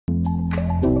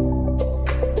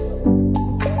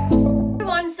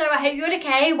I hope you're all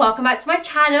okay. Welcome back to my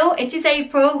channel. It is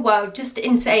April, well, just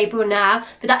into April now,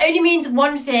 but that only means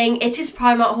one thing. It is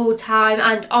Primark haul time,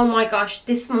 and oh my gosh,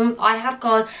 this month I have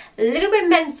gone a little bit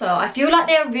mental. I feel like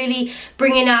they are really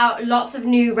bringing out lots of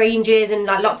new ranges and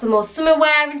like lots of more summer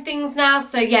wear and things now.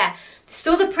 So yeah, the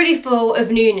stores are pretty full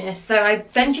of newness, so I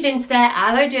ventured into there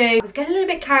as I do. I was getting a little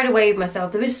bit carried away with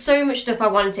myself. There was so much stuff I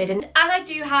wanted, and as I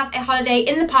do have a holiday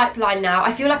in the pipeline now,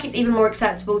 I feel like it's even more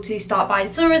acceptable to start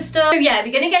buying summer stuff. So yeah,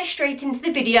 we're going to get straight into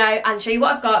the video and show you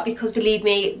what I've got, because believe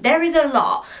me, there is a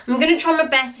lot. I'm going to try my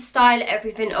best to style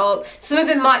everything up. Some of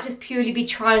them might just purely be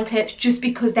try on clips just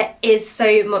because there is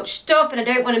so much stuff, and I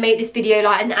don't want to make this video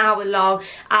like an hour long,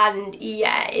 and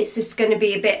yeah, it's just going to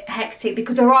be a bit hectic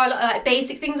because there are a lot of like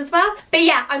basic things as well. But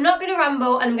yeah, I'm not going to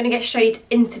ramble and I'm going to get straight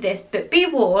into this, but be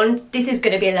warned, this is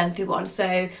going to be a lengthy one,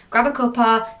 so grab a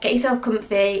cuppa, get yourself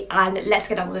comfy, and let's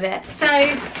get on with it. So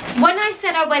when I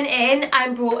said I went in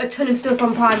and brought a ton of stuff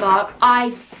from Primark,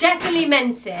 I definitely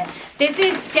meant it. This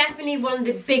is definitely one of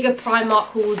the bigger Primark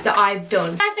hauls that I've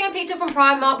done. First thing I picked up from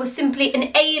Primark was simply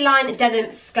an A-line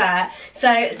denim skirt.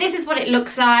 So this is what it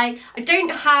looks like. I don't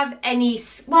have any,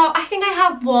 well, I think I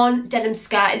have one denim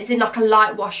skirt and it's in like a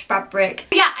light wash fabric.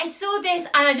 But yeah, I saw this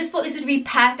and I just thought this would be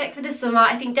perfect for the summer.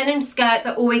 I think denim skirts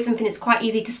are always something that's quite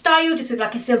easy to style, just with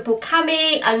like a simple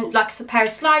cami and like a pair of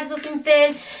sliders or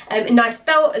something. A nice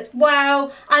belt as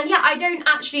well. And yeah, I don't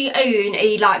actually own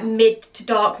a like mid to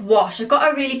dark wash. I've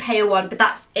got a really pale one, but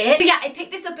that's it. But yeah, I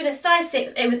picked this up in a size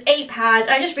 6. It was £8.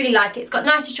 I just really like it. It's got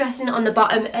nice distressing on the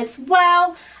bottom as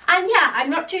well. And yeah, I'm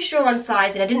not too sure on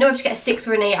sizing. I didn't know if to get a 6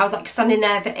 or an 8. I was like standing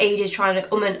there for ages trying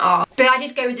to and ah. But I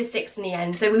did go with the 6 in the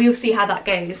end, so we will see how that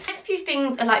goes. Next few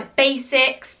things are like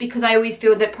basics, because I always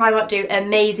feel that Primark do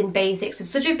amazing basics. It's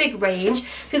such a big range.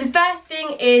 So the first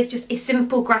thing is just a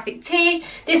simple graphic tee.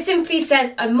 This simply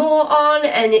says "Amore" on,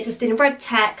 and it's just in red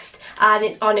text, and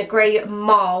it's on a grey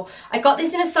marl. I got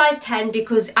this in a size 10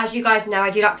 because, as you guys know,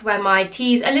 I do like to wear my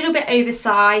tees a little bit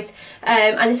oversized,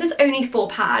 and this is only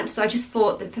 £4, so I just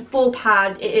thought that for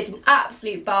 £4 it is an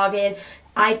absolute bargain.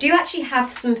 I do actually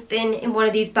have something in one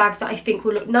of these bags that I think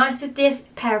will look nice with this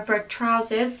pair of red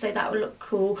trousers, so that will look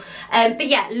cool. But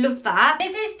yeah, love that.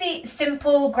 This is the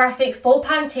simple graphic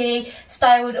 £4 tee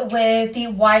styled with the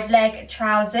wide leg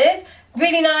trousers.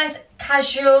 Really nice,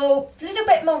 casual, a little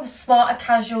bit more of a smarter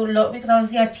casual look, because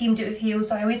obviously I've teamed it with heels,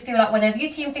 so I always feel like whenever you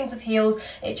team things with heels,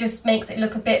 it just makes it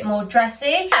look a bit more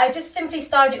dressy. I just simply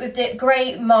styled it with the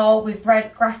grey marl with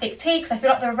red graphic tee, because I feel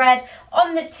like the red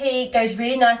on the tee goes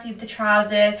really nicely with the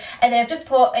trousers. And then I've just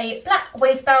put a black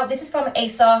waist belt. This is from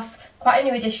ASOS, quite a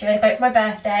new edition. I got it for my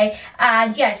birthday,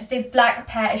 and yeah, just a black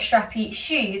pair of strappy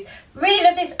shoes. Really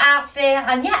love this outfit,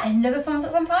 and yeah, another thumbs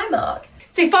up from Primark.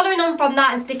 So following on from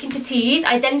that and sticking to tees,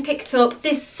 I then picked up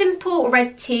this simple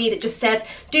red tee that just says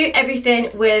 "Do everything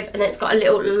with," and then it's got a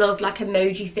little love like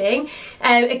emoji thing.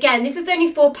 Again, this was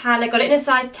only £4. I got it in a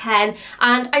size 10,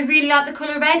 and I really like the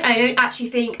colour red. I don't actually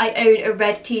think I own a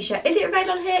red t-shirt. Is it red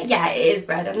on here? Yeah, it is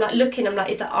red. I'm like looking, I'm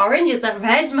like, is that orange? Is that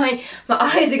red? My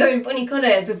eyes are going funny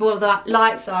colours with all of the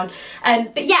lights on.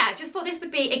 But yeah, I just thought this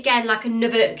would be, again, like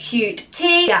another cute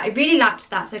tee. Yeah, I really liked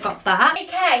that, so I got that.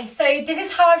 Okay, so this is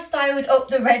how I've styled up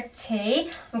the red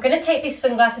tee. I'm going to take these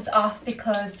sunglasses off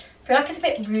because I feel like it's a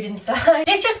bit rude inside.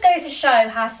 This just goes to show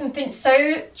how something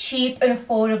so cheap and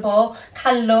affordable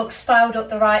can look styled up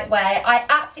the right way. I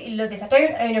absolutely love this. I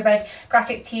don't own a red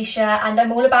graphic t-shirt, and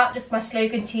I'm all about just my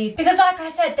slogan tees, because like I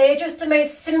said, they're just the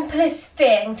most simplest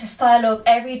thing to style up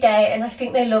every day, and I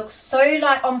think they look so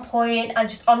like on point and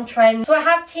just on trend. So I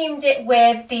have teamed it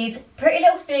with these Pretty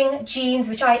Little Thing jeans,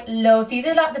 which I love. These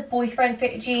are like the boyfriend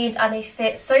fit jeans, and they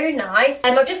fit so nice.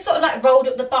 And I've just sort of like rolled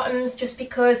up the bottoms, just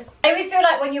because I always feel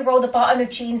like when you roll the bottom of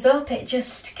jeans up, it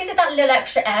just gives it that little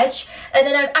extra edge. And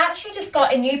then I've actually just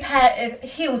got a new pair of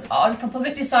heels on from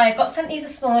Public Design. I got sent these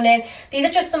this morning. These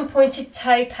are just some pointed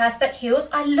toe perspex heels.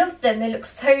 I love them, they look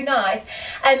so nice.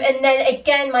 And then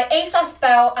again, my ASOS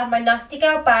belt and my Nasty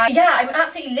Girl bag. Yeah, I'm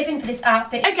absolutely living for this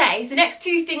outfit. Okay, so next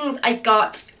two things I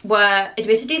got were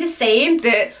admittedly the same,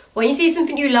 but when you see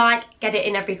something you like, get it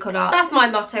in every colour. That's my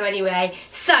motto anyway.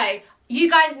 So you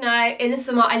guys know in the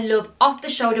summer I love off the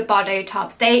shoulder Bardo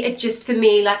tops. They are just for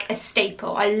me like a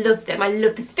staple. I love them. I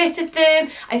love the fit of them.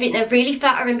 I think they're really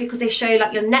flattering because they show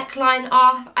like your neckline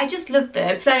off. I just love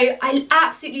them. So I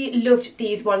absolutely loved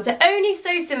these ones. They're only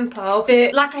so simple,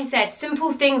 but like I said,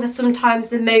 simple things are sometimes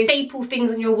the most staple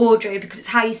things in your wardrobe because it's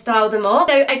how you style them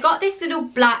up. So I got this little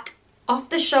black off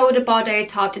the shoulder Bardo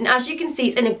top, and as you can see,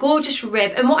 it's in a gorgeous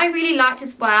rib. And what I really liked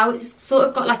as well is it's sort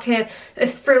of got like a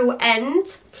frill end,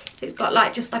 so it's got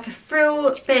like just like a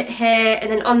frill bit here, and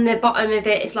then on the bottom of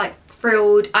it it's like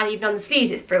frilled, and even on the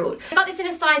sleeves it's frilled. I got this in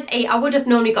a size 8. I would have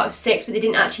normally got a 6, but they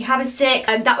didn't actually have a 6.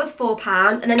 That was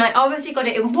 £4. And then I obviously got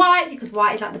it in white because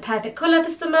white is like the perfect colour for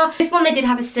summer. This one they did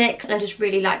have a 6, and I just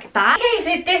really like that. Okay,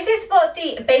 so this is what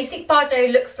the basic Bordeaux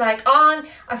looks like on.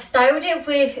 I've styled it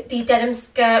with the denim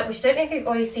skirt, which I don't know if you've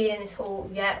already seen in this haul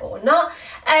yet or not.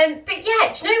 But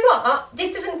yeah, do you know what?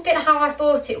 This doesn't fit how I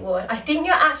thought it would. I think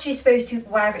you're actually supposed to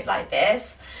wear it like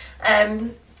this.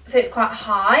 So it's quite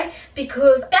high,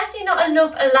 because definitely not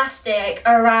enough elastic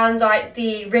around like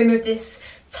the rim of this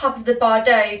top of the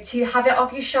Bordeaux to have it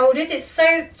off your shoulders. It's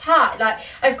so tight. Like,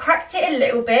 I've cracked it a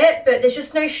little bit, but there's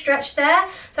just no stretch there.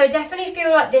 So I definitely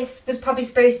feel like this was probably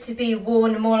supposed to be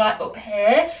worn more like up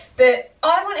here, but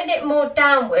I wanted it more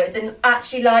downwards and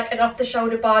actually like an off the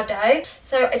shoulder Bordeaux.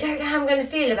 So I don't know how I'm going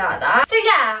to feel about that. So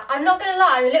yeah, I'm not going to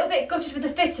lie, I'm a little bit gutted with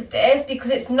the fit of this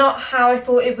because it's not how I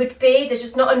thought it would be. There's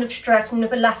just not enough stretch,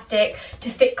 enough elastic to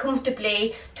fit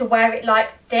comfortably to wear it like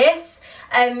this.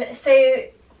 So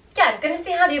yeah, I'm going to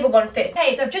see how the other one fits.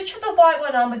 Okay, so I've just tried the white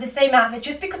one on with the same outfit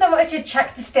just because I wanted to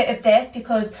check the fit of this,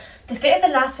 because the fit of the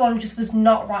last one just was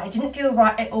not right. It didn't feel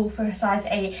right at all for a size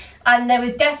 8, and there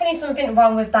was definitely something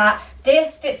wrong with that.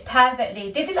 This fits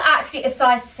perfectly. This is actually a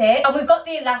size 6, and we've got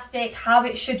the elastic how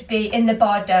it should be in the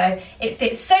Bordeaux. It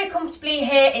fits so comfortably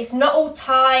here. It's not all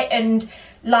tight and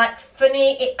like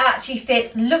funny. It actually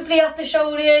fits lovely off the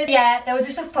shoulders. Yeah, there was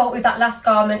just a fault with that last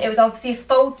garment. It was obviously a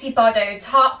faulty Bordeaux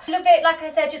top. Love it, like I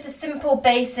said, just a simple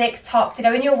basic top to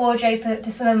go in your wardrobe for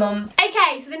the summer months.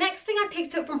 Okay, so the next thing I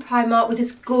picked up from Primark was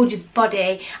this gorgeous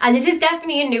body, and this is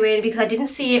definitely a new in because I didn't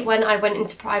see it when I went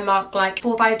into Primark like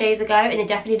 4 or 5 days ago, and they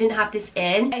definitely didn't have this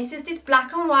in. It's just this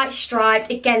black and white striped,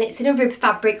 again it's in a rib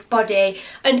fabric body,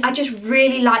 and I just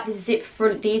really like the zip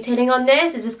front detailing on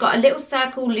this. It's just got a little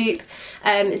circle loop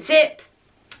zip,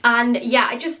 and yeah,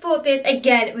 I just thought this,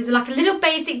 again, it was like a little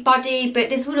basic body, but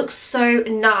this will look so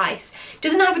nice.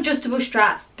 Doesn't have adjustable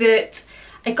straps, but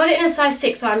I got it in a size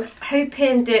 6, so I'm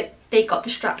hoping that they got the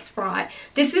straps right.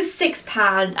 This was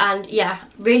 £6, and yeah,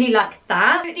 really like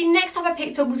that. The next top I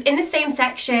picked up was in the same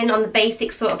section, on the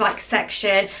basic sort of like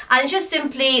section, and it's just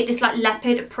simply this like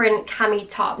leopard print cami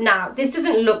top. Now, this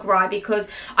doesn't look right because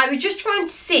I was just trying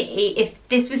to see if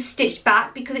this was stitched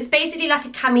back, because it's basically like a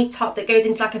cami top that goes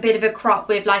into like a bit of a crop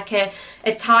with like a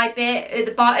tie bit at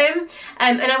the bottom,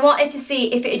 and I wanted to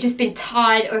see if it had just been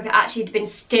tied or if it actually had been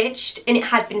stitched, and it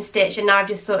had been stitched, and now I've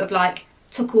just sort of like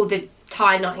took all the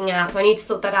tie knotting out, so I need to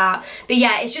sort that out. But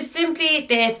yeah, it's just simply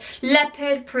this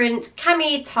leopard print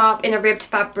cami top in a ribbed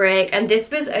fabric, and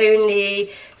this was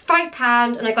only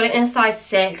 £5, and I got it in a size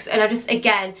 6. And I just,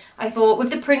 again, I thought with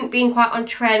the print being quite on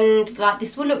trend, like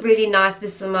this will look really nice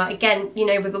this summer, again, you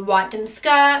know, with a white denim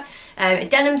skirt, a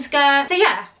denim skirt. So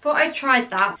yeah, thought I'd try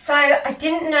that. So I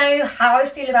didn't know how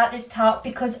I'd feel about this top,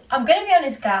 because I'm gonna be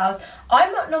honest, girls,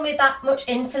 I'm not normally that much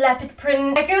into leopard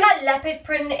print. I feel like leopard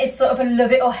print is sort of a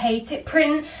love it or hate it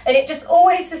print, and it just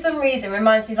always for some reason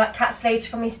reminds me of like Cat Slater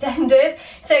from EastEnders.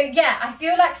 So yeah, I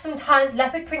feel like sometimes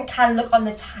leopard print can look on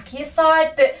the tackier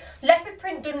side, but leopard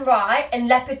print done right and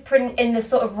leopard print in the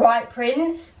sort of right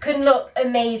print can look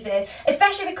amazing,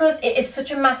 especially because it is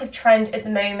such a massive trend at the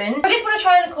moment. I just want to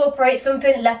try and incorporate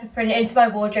something leopard print into my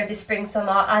wardrobe this spring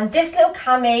summer, and this little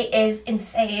cami is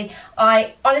insane.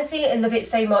 I honestly love it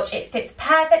so much. It fits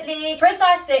perfectly for a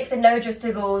size 6 and no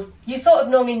adjustables. You sort of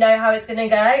normally know how it's going to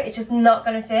go, it's just not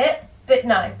going to fit, but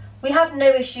no, we have no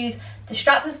issues. The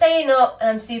straps are staying up and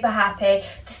I'm super happy.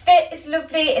 The fit is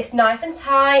lovely, it's nice and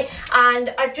tight,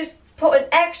 and I've just put an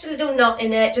extra little knot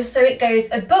in it just so it goes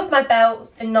above my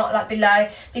belt and not like below,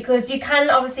 because you can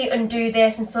obviously undo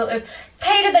this and sort of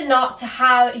tailor the knot to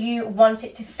how you want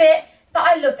it to fit. But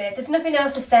I love it, there's nothing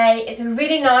else to say. It's a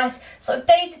really nice sort of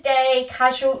day-to-day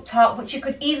casual top which you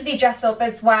could easily dress up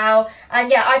as well.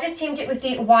 And yeah, I just teamed it with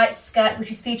the white skirt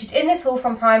which is featured in this haul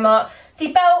from Primark, the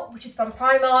belt which is from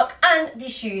Primark, and the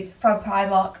shoes from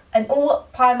Primark. An all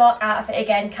Primark outfit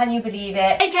again, can you believe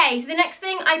it? Okay, so the next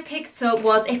thing I picked up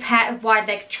was a pair of wide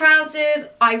leg trousers.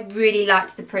 I really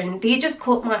liked the print. These just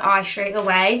caught my eye straight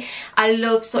away. I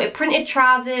love sort of printed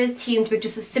trousers teamed with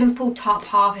just a simple top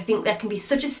half. I think that can be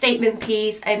such a statement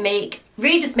piece and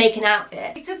really just make an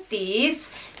outfit. I picked up these.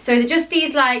 So they're just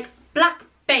these like black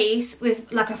base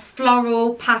with like a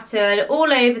floral pattern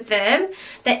all over them.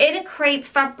 They're in a crepe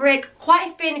fabric,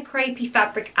 quite a thin crepey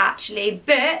fabric actually,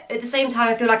 but at the same time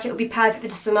I feel like it will be perfect for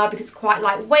the summer because it's quite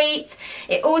lightweight.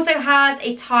 It also has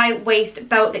a tie waist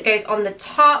belt that goes on the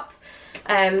top.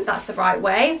 That's the right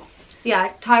way. So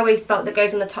yeah, tie waist belt that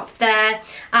goes on the top there.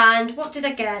 And what did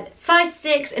I get? Size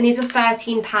 6, and these were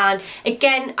 £13.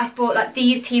 Again, I thought like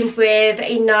these teamed with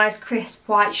a nice crisp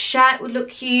white shirt would look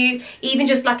cute. Even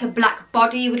just like a black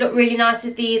body would look really nice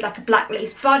with these, like a black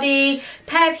lace body,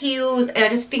 pair of heels, and I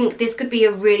just think this could be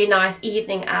a really nice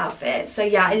evening outfit. So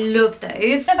yeah, I love those.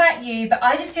 I don't know about you, but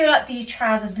I just feel like these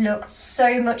trousers look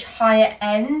so much higher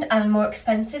end and more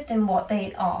expensive than what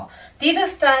they are. These are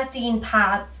 £13.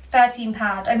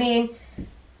 I mean,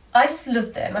 I just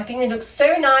love them. I think they look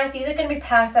so nice. These are going to be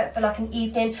perfect for like an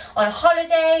evening on a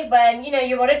holiday when, you know,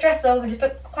 you want to dress up and just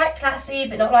look quite classy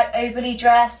but not like overly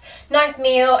dressed. Nice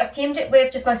meal. I've teamed it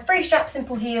with just my 3-strap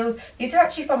simple heels. These are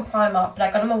actually from Primark, but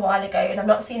I got them a while ago and I've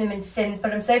not seen them in since,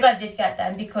 but I'm so glad I did get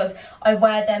them because I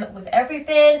wear them with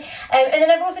everything. And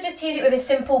then I've also just teamed it with a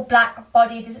simple black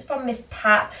body. This is from Miss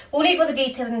Pat. We'll leave all the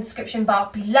details in the description bar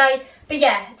below. But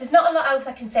yeah, there's not a lot else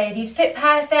I can say. These fit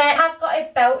perfect. I've got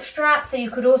a belt strap, so you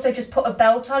could also just put a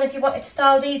belt on if you wanted to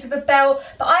style these with a belt.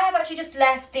 But I have actually just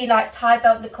left the like tie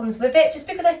belt that comes with it, just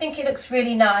because I think it looks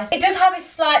really nice. It does have a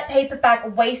slight paper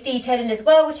bag waist detailing as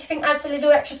well, which I think adds a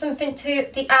little extra something to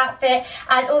the outfit.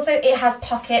 And also it has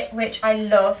pockets, which I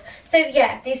love. So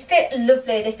yeah, these fit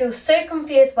lovely. They feel so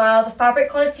comfy as well. The fabric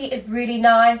quality is really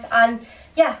nice, and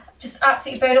yeah, just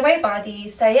absolutely blown away by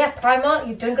these. So yeah, Primark,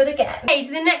 you've done good again. Okay,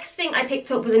 so the next thing I picked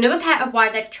up was another pair of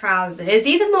wide leg trousers.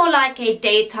 These are more like a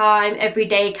daytime,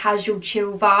 everyday, casual,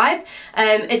 chill vibe.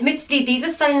 Admittedly, these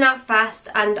are selling out fast,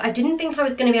 and I didn't think I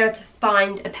was going to be able to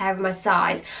find a pair of my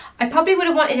size. I probably would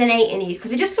have wanted an 8 in these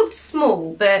because they just looked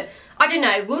small, but I don't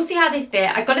know, we'll see how they fit.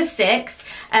 I got a 6.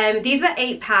 These were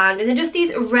 £8, and they're just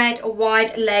these red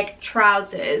wide leg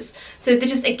trousers. So they're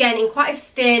just, again, in quite a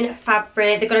thin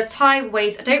fabric. They've got a tie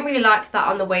waist. I don't really like that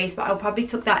on the waist, but I'll probably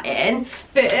tuck that in.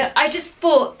 But I just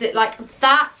thought that like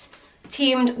that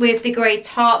teamed with the grey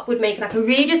top would make like a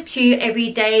really just cute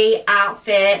everyday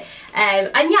outfit.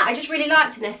 And yeah, I just really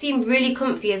liked them. They seem really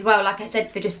comfy as well, like I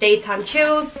said, for just daytime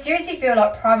chills. I seriously feel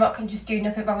like Primark can just do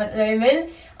nothing wrong at the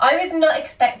moment. I was not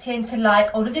expecting to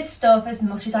like all of this stuff as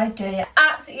much as I do. I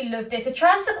absolutely love this. The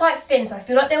trousers are quite thin, so I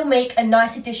feel like they'll make a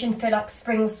nice addition for like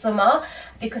spring, summer,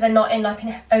 because they're not in like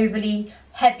an overly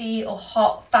heavy or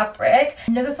hot fabric.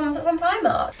 Another thumbs up from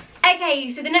Primark.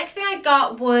 Okay, so the next thing I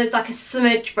got was like a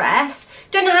summer dress.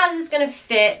 Don't know how this is going to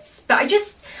fit, but I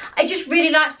just really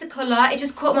liked the colour. It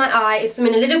just caught my eye. It's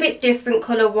something a little bit different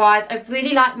colour-wise. I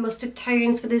really like mustard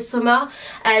tones for this summer.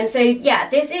 So yeah,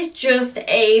 this is just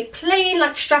a plain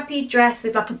like strappy dress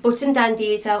with like a button-down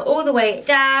detail all the way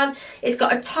down. It's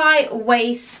got a tight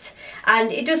waist,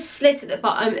 and it does slit at the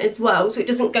bottom as well, so it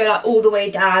doesn't go like all the way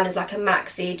down as like a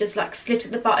maxi. It just like slit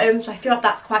at the bottom, so I feel like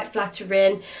that's quite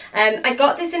flattering. I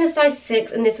got this in a size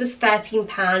 6, and this was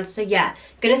 £13, so yeah,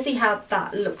 gonna see how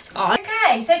that looks on.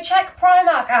 Okay, so check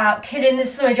Primark out, killing the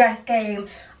summer dress game.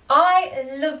 I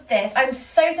love this. I'm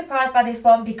so surprised by this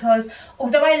one because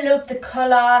although I love the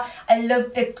colour, I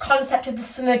love the concept of the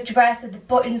summer dress with the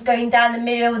buttons going down the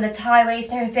middle and the tie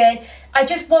waist and everything, I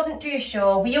just wasn't too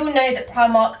sure. We all know that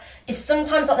Primark is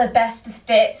sometimes not the best for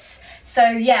fits. So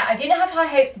yeah, I didn't have high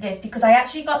hopes for this because I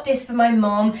actually got this for my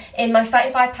mum in my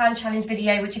 £35 challenge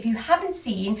video, which if you haven't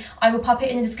seen, I will pop it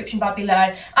in the description bar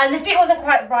below. And the fit wasn't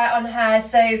quite right on her,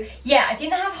 so yeah, I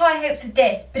didn't have high hopes for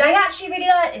this, but I actually really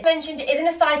like this. I mentioned it is in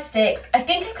a size 6. I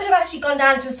think I could have actually gone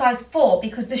down to a size 4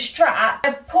 because the strap,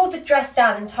 I've pulled the dress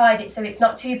down and tied it so it's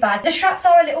not too bad. The straps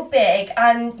are a little big,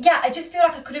 and yeah, I just feel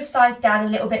like I could have sized down a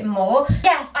little bit more.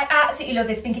 Yes, I absolutely love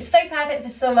this. I think it's so perfect for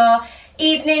summer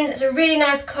evenings. It's a really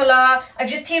nice colour. I've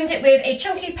just teamed it with a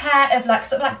chunky pair of like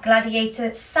sort of like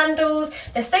gladiator sandals.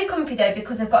 They're so comfy though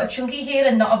because they've got a chunky heel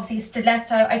and not obviously a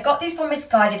stiletto. I got these from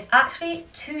Misguided actually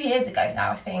 2 years ago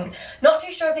now, I think. Not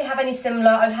too sure if they have any similar.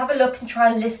 I'll have a look and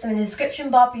try and list them in the description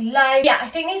bar below. Yeah, I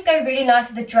think these go really nice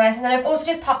with the dress. And then I've also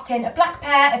just popped in a black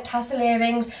pair of tassel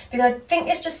earrings because I think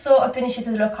this just sort of finishes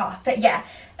the look off. But yeah,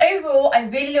 overall, I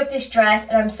really love this dress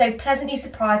and I'm so pleasantly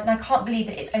surprised, and I can't believe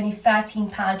that it's only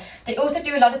 £13. They also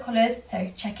do a lot of colours,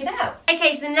 so check it out.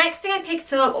 Okay, so the next thing I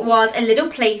picked up was a little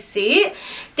play suit.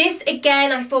 This,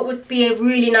 again, I thought would be a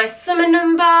really nice summer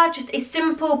number. Just a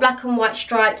simple black and white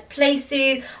striped play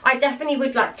suit. I definitely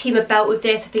would like team a belt with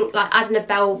this. I think like adding a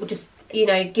belt would just, you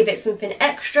know, give it something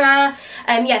extra.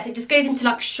 Yeah, so it just goes into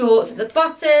like shorts at the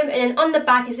bottom, and then on the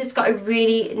back it's just got a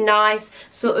really nice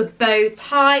sort of bow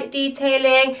tie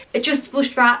detailing, adjustable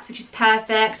straps, which is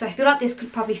perfect. So I feel like this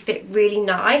could probably fit really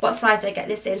nice. What size did I get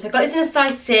this in? So I got this in a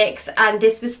size 6, and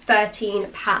this was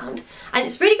 £13, and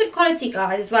it's really good quality,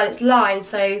 guys, as well. It's lined,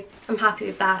 so I'm happy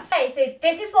with that. Okay, so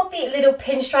this is what the little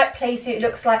pinstripe play suit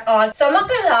looks like on. So I'm not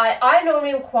gonna lie, I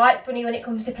normally am quite funny when it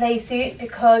comes to play suits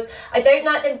because I don't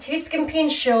like them too skimpy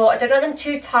and short, I don't like them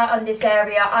too tight on this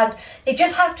area, and they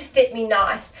just have to fit me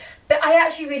nice. But I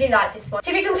actually really like this one.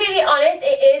 To be completely honest,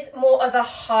 it is more of a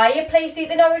higher play suit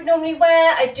than I would normally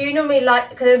wear. I do normally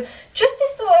like them just to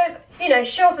sort of, you know,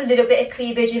 show off a little bit of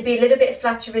cleavage and be a little bit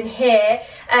flatter in here.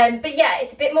 But yeah,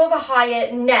 it's a bit more of a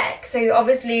higher neck. So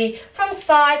obviously from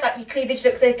side, like your cleavage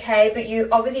looks okay, but you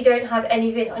obviously don't have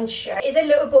anything on show. It's a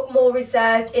little bit more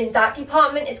reserved in that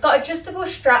department. It's got adjustable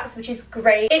straps, which is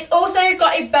great. It's also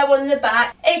got a bow on the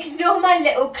back. Ignore my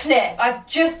little clip. I've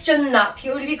just done that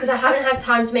purely because I haven't had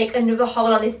time to make another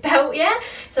hole on this belt yet.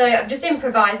 So I'm just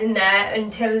improvising there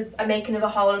until I make another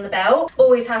hole on the belt.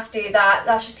 Always have to do that.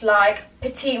 That's just like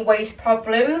petite waist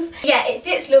problems. Yeah, it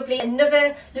fits lovely.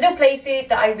 Another little play suit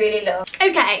that I really love.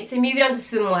 Okay, so moving on to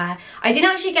swimwear. I didn't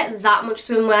actually get that much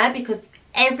swimwear because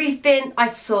everything I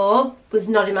saw was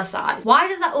not in my size. Why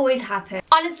does that always happen?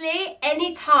 Honestly,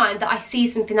 any time that I see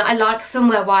something that I like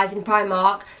somewhere wise in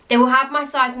Primark, they will have my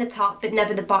size in the top but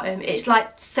never the bottom. It's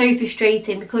like so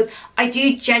frustrating because I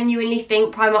do genuinely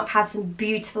think Primark have some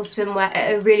beautiful swimwear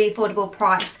at a really affordable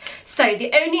price. So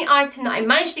the only item that I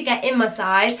managed to get in my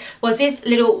size was this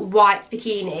little white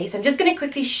bikini. So I'm just going to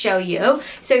quickly show you.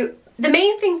 So the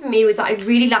main thing for me was that I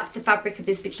really liked the fabric of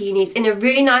this bikini. It's in a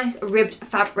really nice ribbed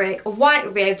fabric, a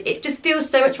white ribbed. It just feels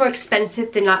so much more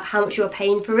expensive than like how much you're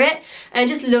paying for it. And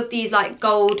I just love these like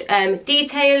gold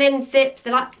detailing zips.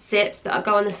 They're like zips that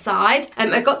go on the side.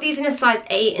 I got these in a size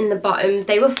 8 in the bottoms.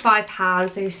 They were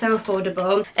 £5, so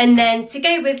affordable. And then to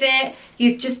go with it,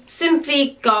 you've just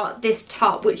simply got this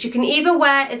top, which you can either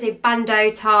wear as a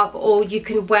bandeau top or you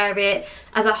can wear it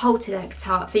as a halter neck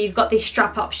top. So you've got these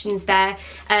strap options there.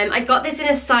 I got this in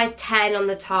a size 10 on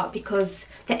the top because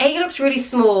the 8 looks really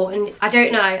small and I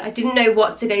don't know, I didn't know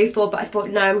what to go for, but I thought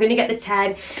no, I'm going to get the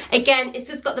 10. Again, it's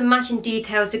just got the matching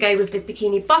detail to go with the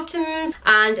bikini bottoms,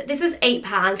 and this was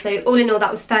 £8, so all in all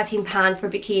that was £13 for a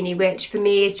bikini, which for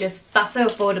me is just, that's so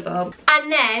affordable.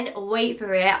 And then, wait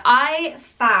for it, I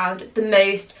found the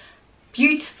most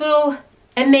beautiful,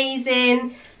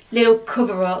 amazing little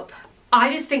cover up.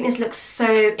 I just think this looks so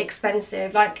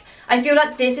expensive. Like, I feel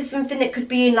like this is something that could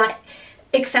be in like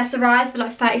accessorized for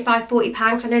like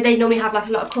 £35–40. I know they normally have like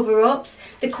a lot of cover-ups.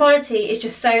 The quality is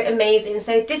just so amazing.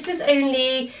 So this was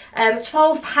only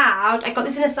 £12. I got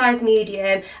this in a size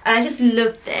medium and I just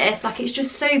love this. Like, it's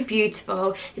just so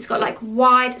beautiful. It's got like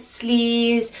wide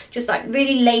sleeves, just like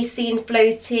really lacy and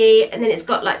floaty, and then it's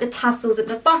got like the tassels at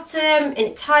the bottom and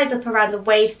it ties up around the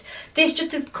waist. This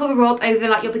just to cover up over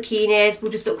like your bikinis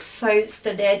will just look so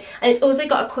stunning, and it's also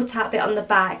got a cutout bit on the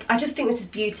back. I just think this is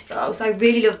beautiful, so I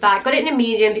really love that. Got it in a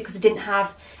medium because I didn't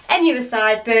have any other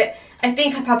size, but I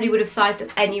think I probably would have sized up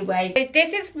anyway. So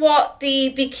this is what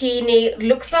the bikini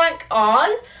looks like on.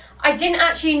 I didn't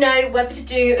actually know whether to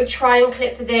do a try on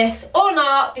clip for this or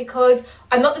not because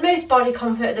I'm not the most body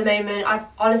confident at the moment. I've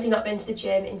honestly not been to the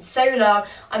gym in so long.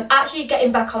 I'm actually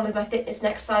getting back on with my fitness and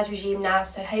exercise regime now,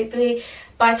 so hopefully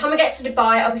by the time I get to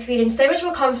Dubai, I'll be feeling so much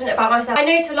more confident about myself. I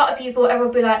know to a lot of people, everyone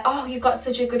will be like, oh, you've got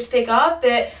such a good figure,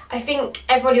 but I think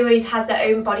everybody always has their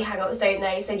own body hang-ups, don't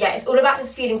they? So yeah, it's all about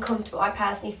just feeling comfortable, I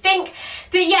personally think.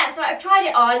 But yeah, so I've tried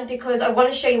it on because I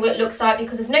want to show you what it looks like,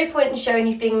 because there's no point in showing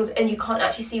you things and you can't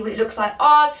actually see what it looks like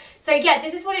on. So yeah,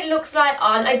 this is what it looks like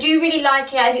on. I do really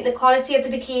like it. I think the quality of the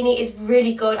bikini is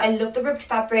really good. I love the ribbed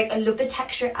fabric. I love the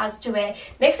texture it adds to it.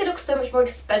 Makes it look so much more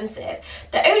expensive.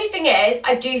 The only thing is,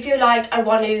 I do feel like I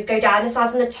want to go down a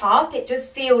size on the top. It does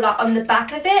feel like on the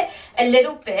back of it a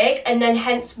little big, and then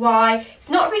hence why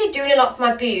it's not really doing a lot for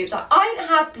my boobs. Like, I don't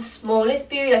have the smallest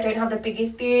boobs. I don't have the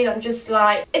biggest boobs. I'm just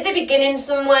like at the beginning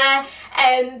somewhere.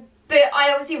 But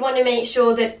I obviously want to make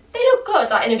sure that they look good,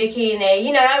 like in a bikini.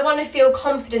 You know, I want to feel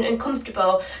confident and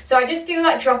comfortable. So I just feel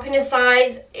like dropping a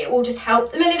size, it will just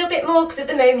help them a little bit more, because at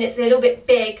the moment it's a little bit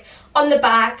big on the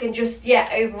back and just, yeah,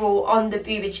 overall on the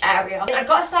boobage area. And I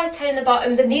got a size 10 in the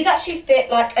bottoms, and these actually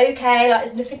fit like okay. Like,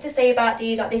 there's nothing to say about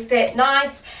these. Like, they fit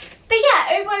nice. But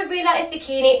yeah, overall I really like this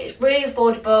bikini. It's really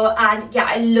affordable, and yeah,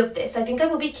 I love this. I think I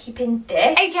will be keeping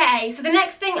this. Okay, so the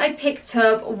next thing I picked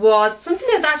up was something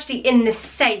that was actually in the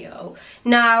sale.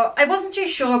 Now, I wasn't too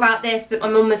sure about this, but my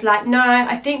mum was like, no,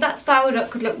 I think that styled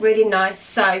up could look really nice.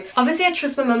 So obviously I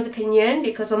trust my mum's opinion,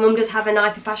 because my mum does have an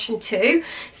eye for fashion too.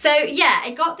 So yeah,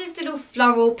 I got this little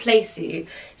floral play suit.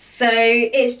 So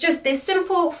it's just this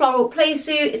simple floral play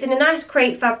suit. It's in a nice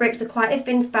crepe fabric, so quite a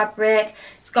thin fabric.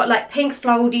 It's got like pink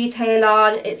floral detail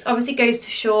on. It's obviously goes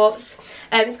to shorts.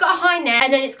 It's got a high neck,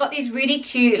 and then it's got these really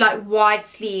cute like wide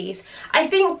sleeves. I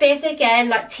think this again,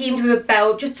 like teamed with a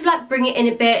belt, just to like bring it in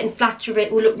a bit and flatter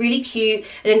it, will look really cute.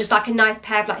 And then just like a nice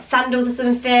pair of like sandals or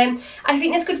something. I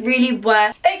think this could really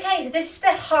work. Okay, so this is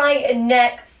the high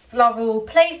neck floral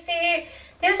play suit.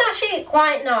 This is actually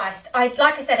quite nice. Like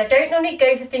I said, I don't normally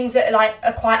go for things that are like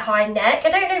a quite high neck. I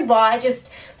don't know why, it's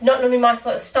not normally my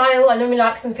sort of style. I normally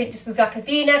like something just with like a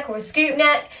V-neck or a scoop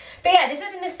neck. But yeah, this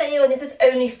was in the sale and this was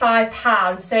only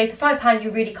 £5. So for £5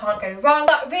 you really can't go wrong.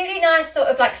 Got really nice sort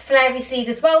of like flary sleeves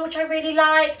as well, which I really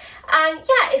like. And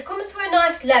yeah, it comes to a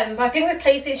nice length. I think with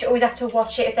play suits you always have to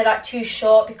watch it if they're like too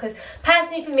short, because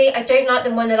personally for me, I don't like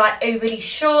them when they're like overly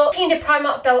short. Teamed a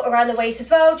Primark belt around the waist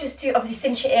as well, just to obviously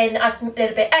cinch it in, add some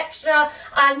little bit extra.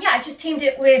 And yeah, I just teamed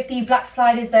it with the black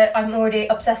sliders that I'm already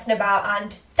obsessing about,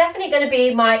 and definitely going to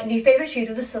be my new favourite shoes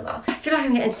of the summer. I feel like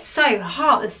I'm getting so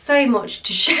hot. There's so much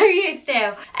to show you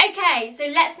still. Okay, so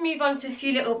let's move on to a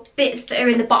few little bits that are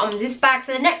in the bottom of this bag.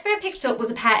 So the next thing I picked up was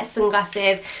a pair of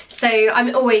sunglasses. So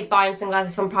I'm always buying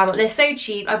sunglasses from Primark. They're so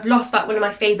cheap. I've lost like one of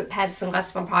my favourite pairs of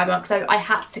sunglasses from Primark, so I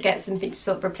had to get something to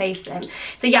sort of replace them.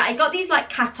 So yeah, I got these like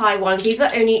cat eye ones. These were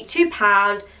only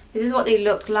 £2. This is what they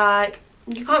look like.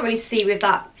 You can't really see with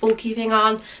that bulky thing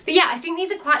on, but yeah, I think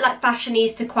these are quite like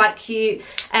fashionista, quite cute.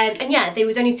 And yeah, they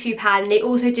was only £2. They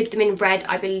also did them in red,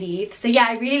 I believe. So yeah,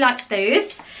 I really liked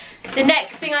those. The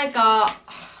next thing I got,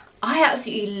 I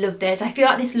absolutely love this. I feel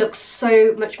like this looks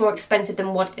so much more expensive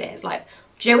than what it is. Like,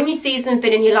 do you know when you see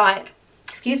something and you're like,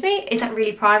 excuse me, is that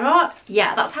really Primark?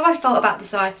 Yeah, that's how I felt about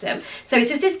this item. So it's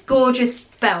just this gorgeous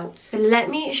belt. So let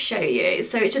me show you.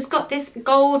 So it's just got this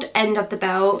gold end of the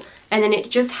belt, and then it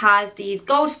just has these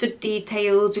gold stud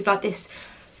details with like this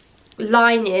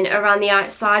lining around the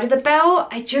outside of the belt.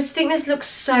 I just think this looks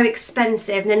so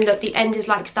expensive. And then look, the end is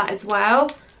like that as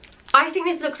well. I think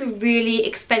this looks a really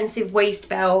expensive waist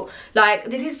belt. Like,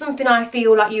 this is something I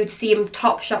feel like you would see in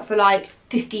Topshop for like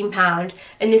 £15,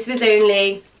 and this was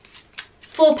only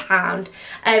 £4.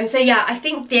 So yeah, I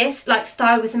think this like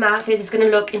style with some outfits is going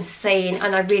to look insane,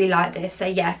 and I really like this. So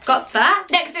yeah, got that.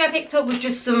 Next thing I picked up was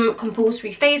just some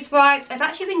compulsory face wipes. I've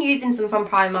actually been using some from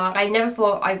Primark. I never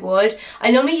thought I would.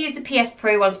 I normally use the PS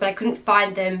Pro ones, but I couldn't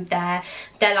find them there.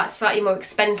 They're like slightly more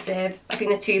expensive. I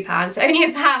think they're £2, so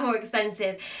only £1 more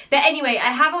expensive. But anyway,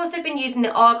 I have also been using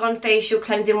the Argan facial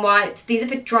cleansing wipes. These are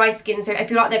for dry skin, so I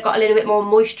feel like they've got a little bit more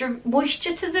moisture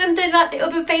to them than like the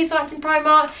other face wipes in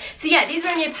Primark. So yeah, these are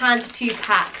only £1 for 2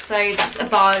 packs, so that's a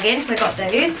bargain. So I got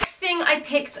those. Next thing I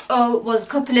picked up was a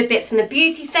couple of bits from the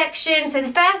beauty section. So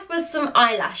the first was some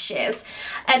eyelashes.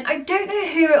 I don't know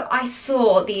who I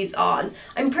saw these on.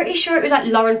 I'm pretty sure it was like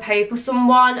Lauren Pope or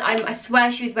someone. I swear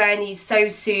she was wearing these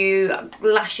Sosu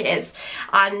lashes,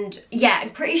 and yeah,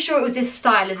 I'm pretty sure it was this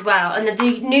style as well. And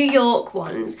the New York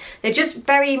ones, they're just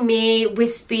very me,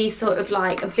 wispy, sort of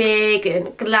like big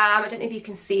and glam. I don't know if you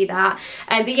can see that.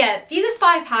 But yeah, these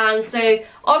are £5, so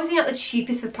obviously not the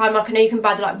cheapest for Primark. I know you can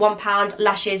buy the like £1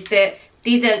 lashes, but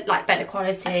these are like better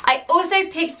quality. I also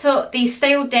picked up the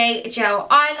Stale Day gel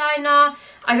eyeliner.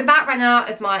 I've about run out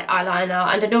of my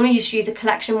eyeliner, and I normally just use a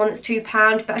collection one that's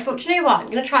 £2, but I thought, you know what, I'm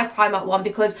going to try a Primark one,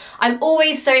 because I'm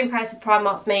always so impressed with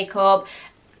Primark's makeup.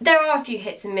 There are a few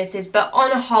hits and misses, but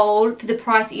on a whole, for the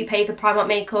price that you pay for Primark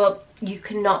makeup, you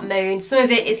cannot moan. Some of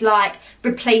it is like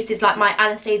replaces like my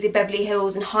Anastasia Beverly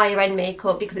Hills and higher end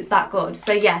makeup, because it's that good.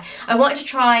 So yeah, I wanted to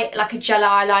try like a gel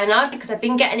eyeliner, because I've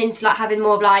been getting into like having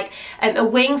more of like a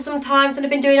wing sometimes when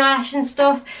I've been doing eyelashes and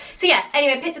stuff. So yeah,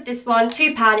 anyway, I picked up this one,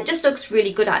 £2. It just looks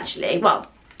really good actually. Well,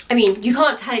 I mean, you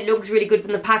can't tell it looks really good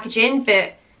from the packaging,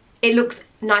 but it looks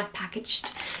nice packaged.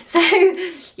 So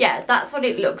yeah, that's what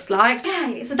it looks like.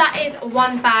 Okay, so that is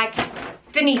one bag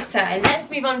finito. Let's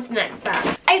move on to the next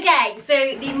bag. Okay,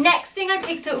 so the next thing I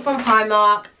picked up from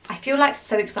Primark, I feel like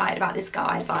so excited about this,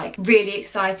 guys, like really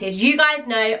excited. You guys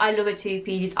know I love a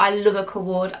two-piece, I love a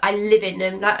cord, I live in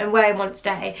them, like, I'm wearing one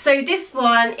today. So this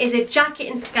one is a jacket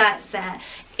and skirt set.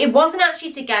 It wasn't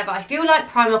actually together. I feel like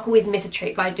Primark always miss a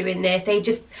trick by doing this. They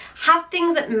just have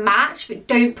things that match but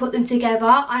don't put them together,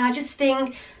 and I just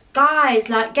think, guys,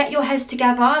 like, get your heads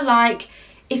together. Like,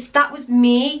 if that was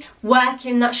me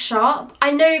working in that shop,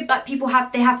 I know like people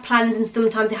have plans and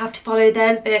sometimes they have to follow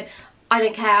them, but I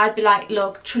don't care. I'd be like,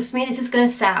 look, trust me, this is gonna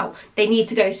sell. They need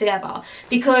to go together,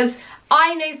 because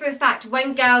I know for a fact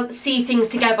when girls see things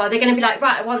together, they're gonna be like,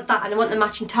 right, I want that and I want the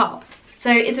matching top.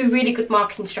 So it's a really good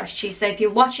marketing strategy. So if you're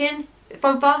watching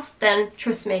from Voss, then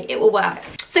trust me, it will work.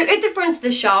 So at the front of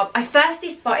the shop, I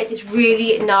firstly spotted this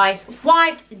really nice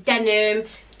white denim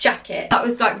jacket. That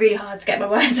was like really hard to get my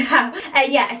words out.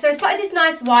 Yeah, so I spotted this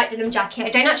nice white denim jacket. I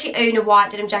don't actually own a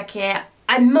white denim jacket.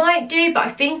 I might do, but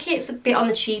I think it's a bit on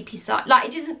the cheapy side. Like,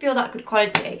 it doesn't feel that good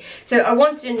quality. So I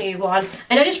wanted a new one,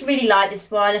 and I just really like this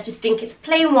one. I just think it's a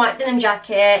plain white denim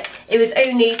jacket. It was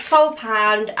only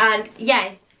 £12, and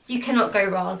yeah, you cannot go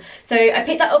wrong. So I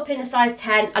picked that up in a size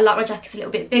 10. I like my jackets a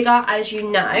little bit bigger, as you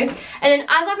know. And then as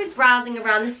I was browsing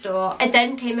around the store, I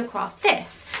then came across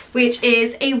this, which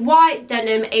is a white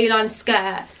denim A-line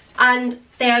skirt. And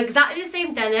they are exactly the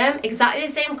same denim, exactly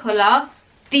the same colour.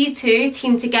 These two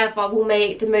teamed together will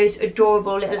make the most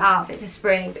adorable little outfit for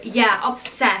spring. But yeah,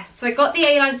 obsessed. So I got the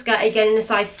A-line skirt again in a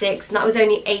size 6, and that was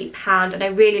only £8, and I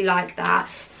really like that.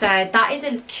 So that is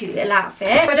a cute little outfit.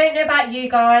 I don't know about you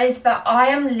guys, but I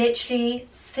am literally,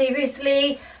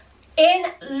 seriously, in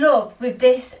love with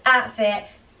this outfit.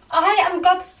 I am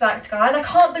gobsmacked, guys. I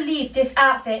can't believe this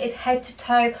outfit is head to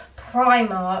toe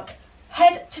Primark.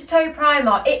 Head to toe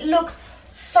Primark. It looks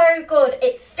so good.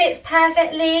 It fits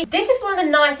perfectly. This is one of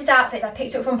the nicest outfits I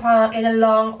picked up from Primark in a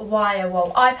long while.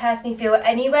 Well, I personally feel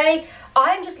anyway.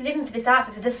 I'm just living for this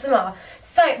outfit for the summer.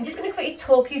 So I'm just going to quickly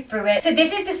talk you through it. So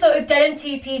this is the sort of denim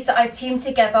two-piece that I've teamed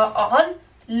together on.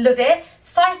 Love it.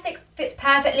 Size 6 fits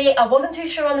perfectly. I wasn't too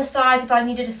sure on the size if I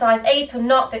needed a size 8 or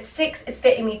not, but 6 is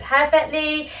fitting me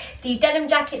perfectly. The denim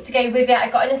jacket to go with it, I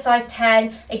got in a size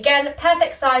 10. Again,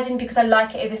 perfect sizing because I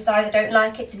like it oversized. I don't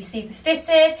like it to be super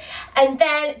fitted. And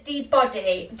then the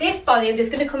body. This body, I'm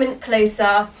just going to come in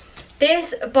closer.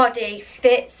 This body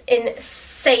fits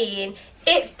insane.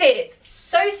 It fits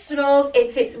so snug,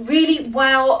 it fits really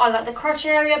well. I like the crotch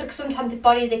area because sometimes with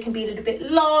bodies they can be a little bit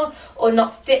long or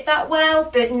not fit that well,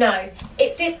 but no,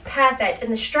 it fits perfect. And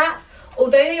the straps,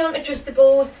 although they aren't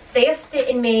adjustables, they are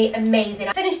fitting me amazing.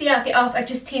 I finished the outfit off. I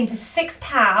just teamed a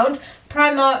 £6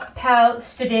 Primark pearl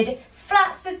studded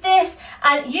flats with this,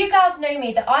 and you guys know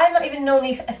me that I'm not even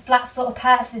normally a flat sort of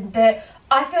person, but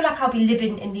I feel like I'll be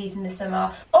living in these in the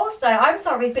summer. Also, I'm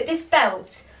sorry, but this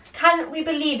belt, can we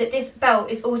believe that this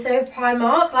belt is also a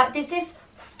Primark? Like, this is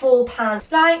 £4.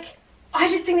 Like, I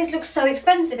just think this looks so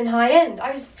expensive and high-end.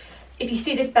 If you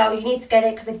see this belt, you need to get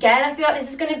it, because again, I feel like this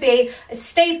is going to be a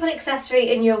staple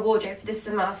accessory in your wardrobe for this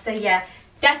summer. So yeah,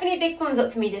 definitely a big thumbs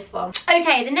up for me, this one.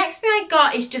 Okay, the next thing I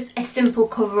got is just a simple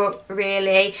cover-up,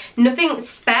 really. Nothing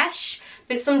special.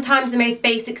 But sometimes the most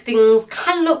basic things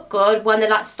can look good when they're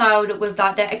like styled up with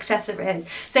like their accessories.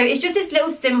 So it's just this little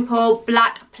simple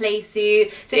black play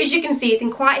suit. So as you can see, it's in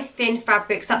quite a thin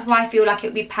fabric, so that's why I feel like it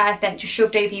would be perfect just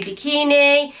shoved over your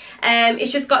bikini.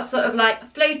 It's just got sort of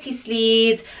like floaty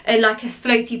sleeves and like a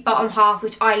floaty bottom half,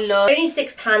 which I love. Only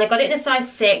 £6. I got it in a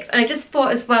size 6, and I just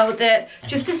thought as well that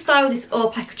just to style this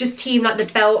up, I could just team like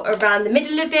the belt around the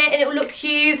middle of it and it will look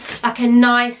cute, like a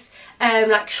nice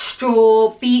like straw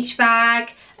beach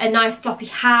bag, a nice floppy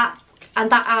hat, and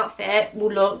that outfit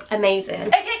will look amazing.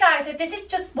 Okay guys, so this is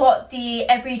just what the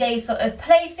everyday sort of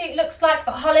play suit looks like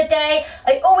for holiday.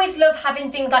 I always love having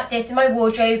things like this in my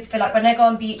wardrobe for like when I go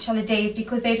on beach holidays,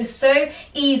 because they're just so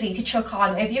easy to chuck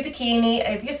on over your bikini,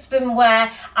 over your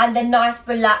swimwear, and they're nice,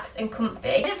 relaxed and comfy.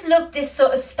 I just love this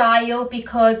sort of style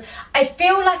because I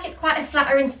feel like it's quite a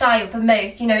flattering style for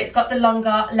most. You know, it's got the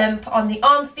longer length on the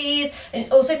arm sleeves, and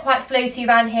it's also quite floaty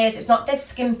around here, so it's not dead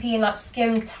skimpy and like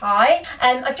skim tight.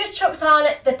 I've just chucked on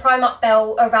the Primark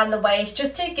belt around the waist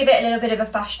just to give it a little bit of a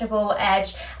fashionable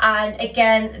edge, and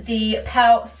again the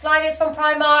pearl sliders from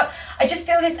Primark. I just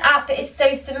feel this outfit is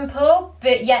so simple,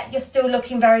 but yet you're still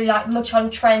looking very like much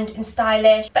on trend and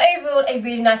stylish. But overall, a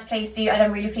really nice play suit, and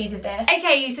I'm really pleased with this.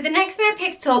 Okay, so the next thing I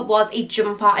picked up was a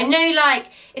jumper. I know like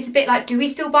it's a bit like, do we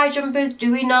still buy jumpers,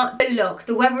 do we not? But look,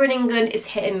 the weather in England is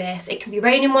hit and miss. It can be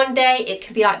raining one day, it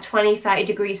can be like 20-30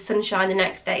 degrees sunshine the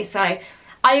next day. So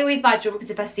I always buy jumpers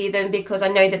if I see them, because I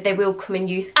know that they will come in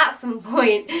use at some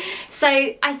point. So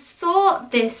I saw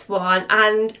this one,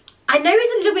 and I know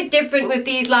it's a little bit different with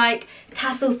these like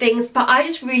tassel things, but I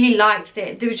just really liked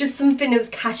it. There was just something that was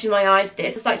catching my eye to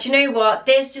this. It's like, do you know what,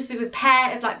 this just with a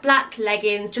pair of like black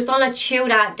leggings just on a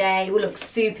chilled out day will look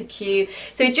super cute.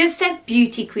 So it just says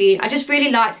beauty queen. I just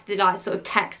really liked the like sort of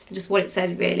text for just what it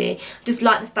said, really. I just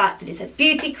like the fact that it says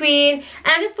beauty queen, and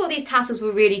I just thought these tassels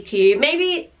were really cute.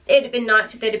 Maybe it'd have been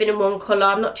nice if they'd have been in one colour.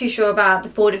 I'm not too sure about the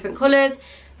 4 different colours,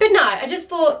 but no, I just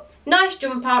thought nice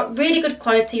jumper, really good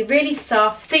quality, really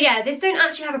soft. So yeah, this don't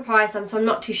actually have a price on, so I'm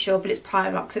not too sure, but it's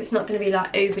Primark, so it's not going to be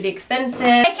like overly expensive.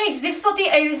 Okay, so this is what the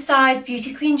oversized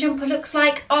beauty queen jumper looks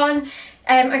like on.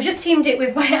 I've just teamed it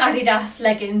with my Adidas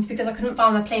leggings because I couldn't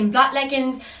find my plain black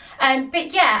leggings.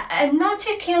 But yeah, I'm not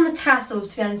too keen on the tassels,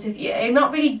 to be honest with you. I'm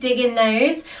not really digging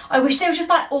those. I wish they was just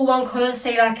like all one colour,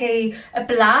 say like a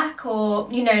black, or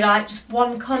you know, like just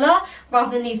one colour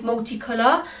rather than these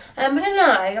multicolour. I don't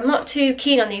know, I'm not too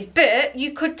keen on these, but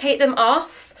you could take them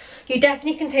off. You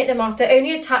definitely can take them off. They're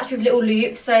only attached with little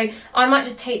loops, so I might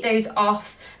just take those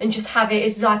off and just have it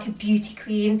as like a beauty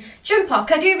queen jumper.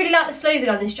 Because I do really like the slogan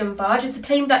on this jumper, just a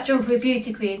plain black jumper with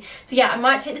beauty queen. So yeah, I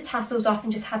might take the tassels off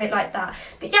and just have it like that.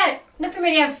 But yeah, nothing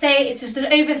really else to say. It's just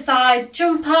an oversized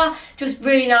jumper, just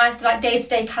really nice for like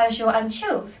day-to-day casual and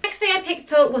chills. Next thing I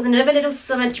picked up was another little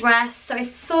summer dress. So I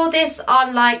saw this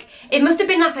on like, it must have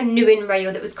been like a new in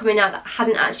rail that was coming out that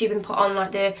hadn't actually been put on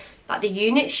like the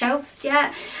unit shelves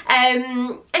yet.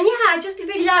 And yeah, I just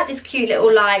really like this cute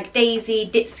little like daisy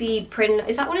ditzy print.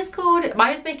 Is that what it's called? Am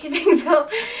I just making things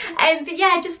up? But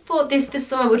yeah, I just thought this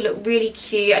summer would look really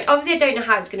cute. And obviously I don't know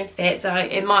how it's going to fit, so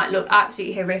it might look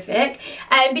absolutely horrific.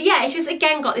 But yeah, it's just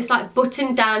again got this like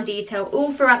button down detail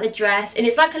all throughout the dress, and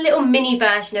it's like a little mini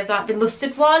version of like the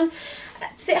mustard one.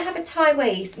 Does it have a tie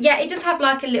waist? Yeah, it does have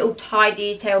like a little tie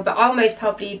detail, but I almost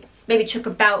probably maybe chuck a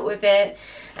belt with it.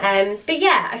 But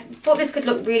yeah, I thought this could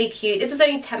look really cute. This was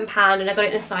only £10 and I got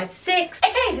it in a size 6.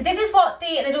 Okay, so this is what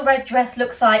the little red dress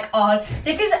looks like on.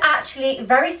 This is actually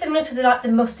very similar to the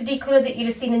mustardy colour that you'll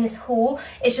have seen in this haul.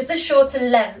 It's just a shorter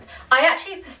length. I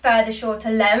actually prefer the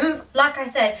shorter length. Like I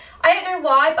said, I don't know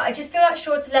why, but I just feel like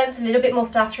shorter length's a little bit more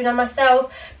flattering on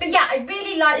myself. But yeah, I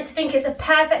really like this. I think it's a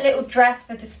perfect little dress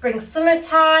for the spring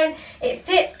summertime. It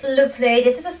fits lovely.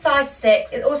 This is a size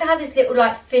 6. It also has this little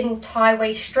like thin tie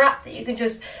waist strap that you can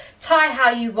just tie how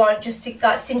you want, just to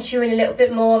like cinch you in a little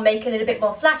bit more, make it a little bit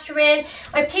more flattering.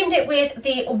 I've teamed it with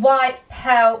the white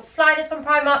pearl sliders from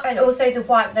Primark and also the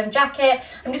white denim jacket.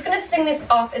 I'm just going to sling this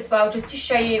off as well just to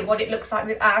show you what it looks like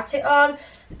without it on.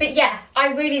 But yeah, I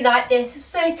really like this. This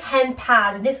was only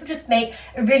 £10 and this will just make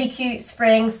a really cute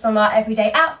spring, summer, everyday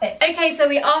outfit. Okay, so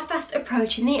we are fast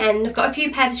approaching the end. I've got a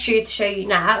few pairs of shoes to show you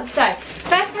now. So,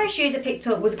 first pair of shoes I picked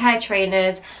up was a pair of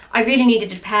trainers. I really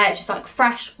needed a pair of just like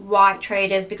fresh white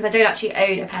trainers because I don't actually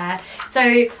own a pair.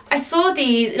 So I saw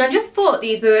these and I just thought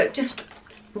these were just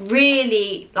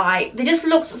really like, they just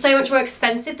looked so much more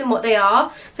expensive than what they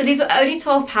are. So these were only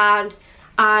 £12.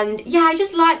 And yeah, I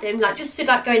just like them, like just for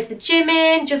like going to the gym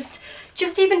in, just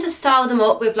even to style them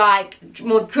up with like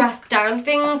more dressed down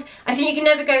things. I think you can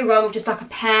never go wrong with just like a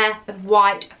pair of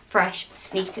white fresh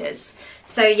sneakers.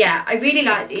 So yeah, I really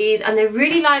like these and they're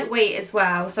really lightweight as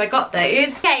well, so I got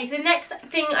those. Okay, so the next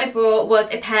thing I bought was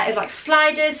a pair of like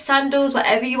sliders, sandals,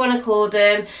 whatever you want to call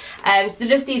them. So they're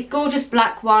just these gorgeous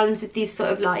black ones with these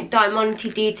sort of like diamante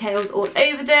details all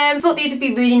over them. I thought these would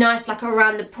be really nice like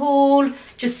around the pool,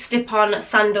 just slip on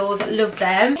sandals, love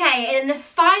them. Okay, and the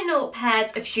final pairs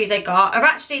of shoes I got are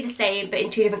actually the same but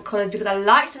in 2 different colours because I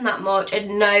liked them that much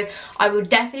and know I will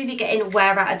definitely be getting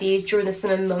wear out of these during the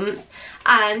summer months.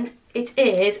 And it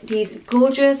is these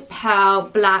gorgeous pearl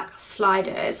black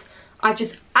sliders. I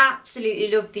just absolutely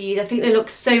love these. I think they look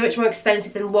so much more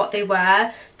expensive than what they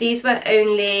were. These were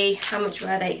only, how much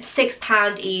were they?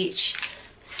 £6 each.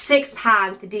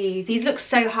 £6 for these. These look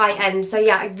so high end, so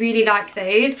yeah, I really like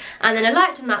those. And then I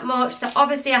liked them that much that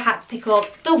obviously I had to pick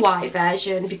up the white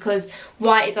version because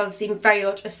white is obviously very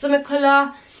much a summer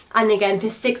colour. And again, for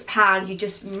 £6 you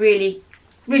just really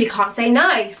can't say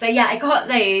no. So yeah, I got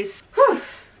those. Whew.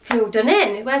 Feel done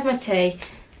in. Where's my tea?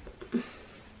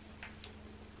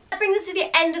 That brings us to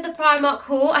the end of the Primark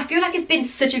haul. I feel like it's been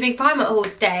such a big Primark haul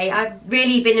today. I've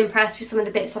really been impressed with some of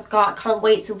the bits I've got. I can't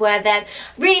wait to wear them.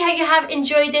 Really hope you have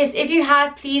enjoyed this. If you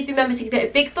have, please remember to give it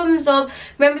a big thumbs up.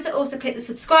 Remember to also click the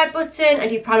subscribe button. I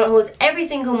do Primark hauls every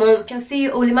single month. I'll see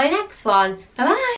you all in my next one. Bye bye.